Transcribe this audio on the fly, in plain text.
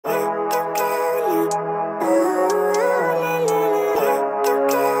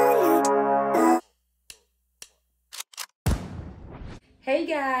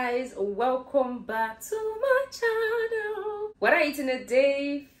guys, welcome back to my channel. What I eat in a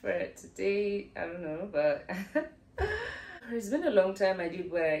day for today, I don't know, but it's been a long time I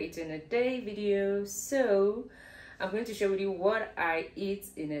did what I eat in a day video, so I'm going to share with you what I eat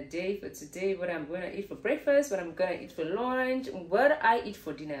in a day for today, what I'm going to eat for breakfast, what I'm going to eat for lunch, what I eat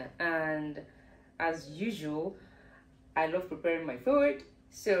for dinner. And as usual, I love preparing my food,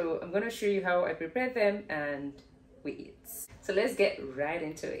 so I'm going to show you how I prepare them and we eat. So let's get right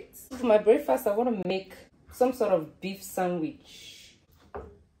into it. For my breakfast, I want to make some sort of beef sandwich.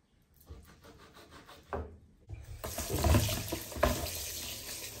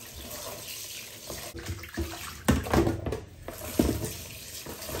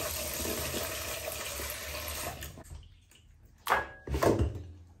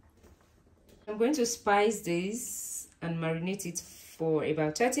 I'm going to spice this and marinate it for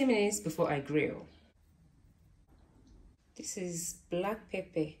about 30 minutes before I grill. This is black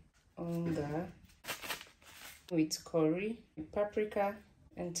pepper onga with curry, paprika,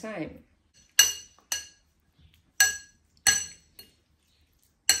 and thyme.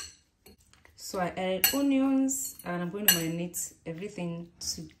 So I added onions and I'm going to marinate everything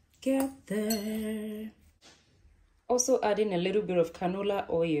together. Also adding a little bit of canola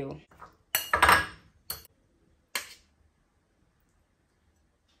oil.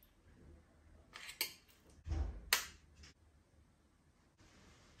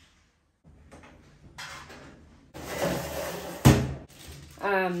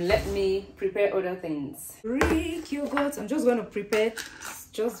 Let me prepare other things. Greek yogurt. I'm just going to prepare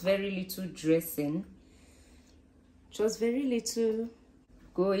just very little dressing. Just very little.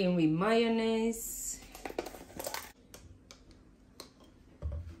 Go in with mayonnaise.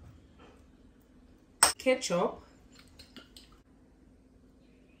 Ketchup.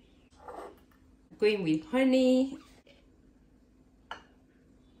 Go in with honey.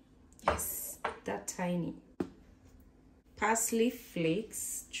 Yes, that tiny. Parsley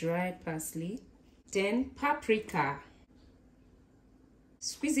flakes, dry parsley, then paprika.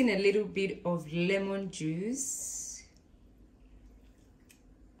 Squeeze in a little bit of lemon juice.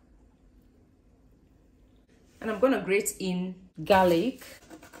 And I'm gonna grate in garlic.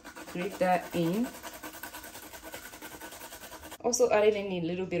 Grate that in. Also adding in a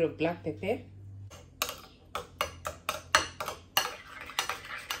little bit of black pepper.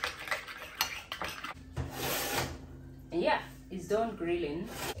 Yeah, it's done grilling.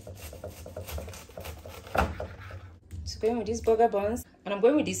 So going with these burger buns, and I'm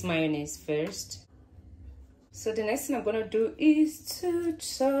going with this mayonnaise first. So the next thing I'm gonna do is to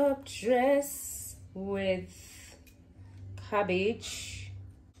top dress with cabbage.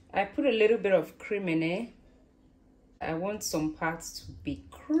 I put a little bit of cream in it. I want some parts to be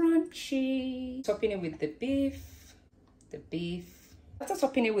crunchy. Topping it with the beef. After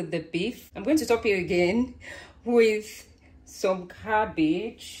topping it with the beef, I'm going to top it again with some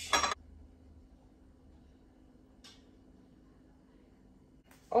cabbage.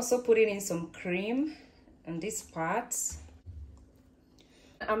 Also putting in some cream on this part.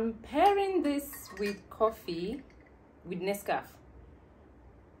 I'm pairing this with coffee with Nescafe.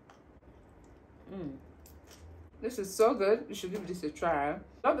 This is so good. You should give this a try.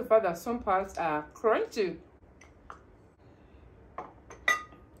 I love the fact that some parts are crunchy.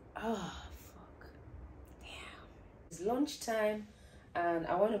 Oh, fuck. Yeah. It's lunchtime and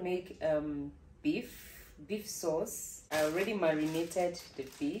I want to make beef sauce. I already marinated the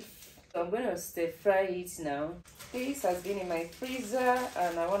beef. So I'm going to stir fry it now. This has been in my freezer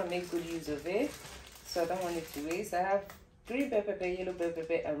and I want to make good use of it. So I don't want it to waste. I have green bell pepper, yellow bell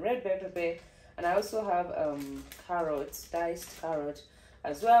pepper, and red bell pepper. And I also have carrots, diced carrot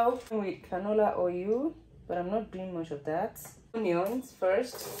as well. With canola oil, but I'm not doing much of that. Onions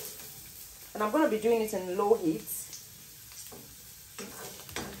first. And I'm going to be doing it in low heat.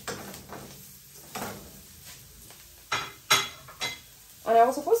 And I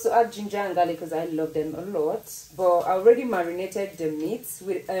was supposed to add ginger and garlic because I love them a lot. But I already marinated the meat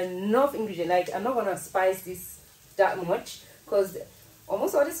with enough ingredients. Like, I'm not going to spice this that much because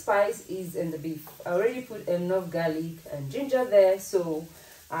almost all the spice is in the beef. I already put enough garlic and ginger there. So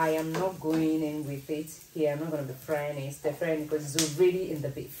I am not going in with it here. I'm not going to be frying it, stir frying because it's already in the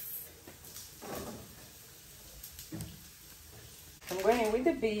beef. I'm going in with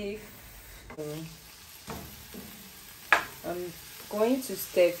the beef. I'm going to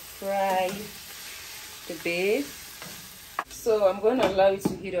stir fry the beef. So I'm going to allow it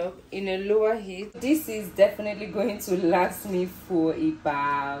to heat up in a lower heat. This is definitely going to last me for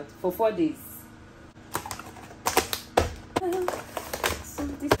 4 days.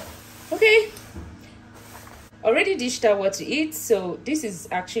 Okay, Already dished out what to eat, so this is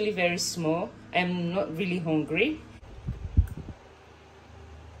actually very small. I'm not really hungry.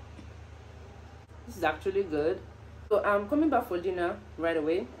 This is actually good. So I'm coming back for dinner right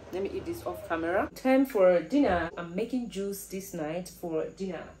away. Let me eat this off camera. Time for dinner. I'm making juice this night for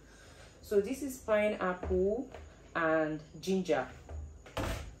dinner. So this is pineapple and ginger.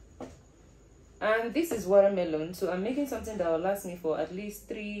 And this is watermelon. So I'm making something that will last me for at least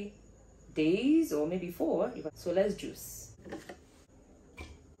 3 days or maybe 4. So let's juice.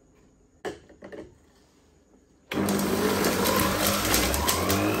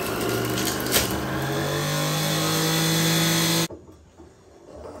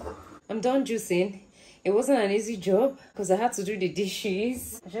 I'm done juicing. It wasn't an easy job because I had to do the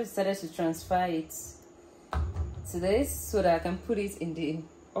dishes. I just decided to transfer it to this so that I can put it in the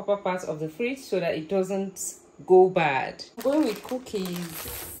upper part of the fridge so that it doesn't go bad. I'm going with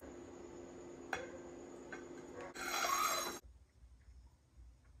cookies.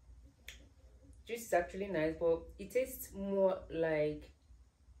 Juice is actually nice, but it tastes more like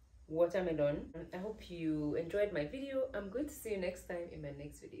watermelon. I hope you enjoyed my video. I'm going to see you next time in my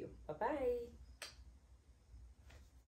next video. Bye bye.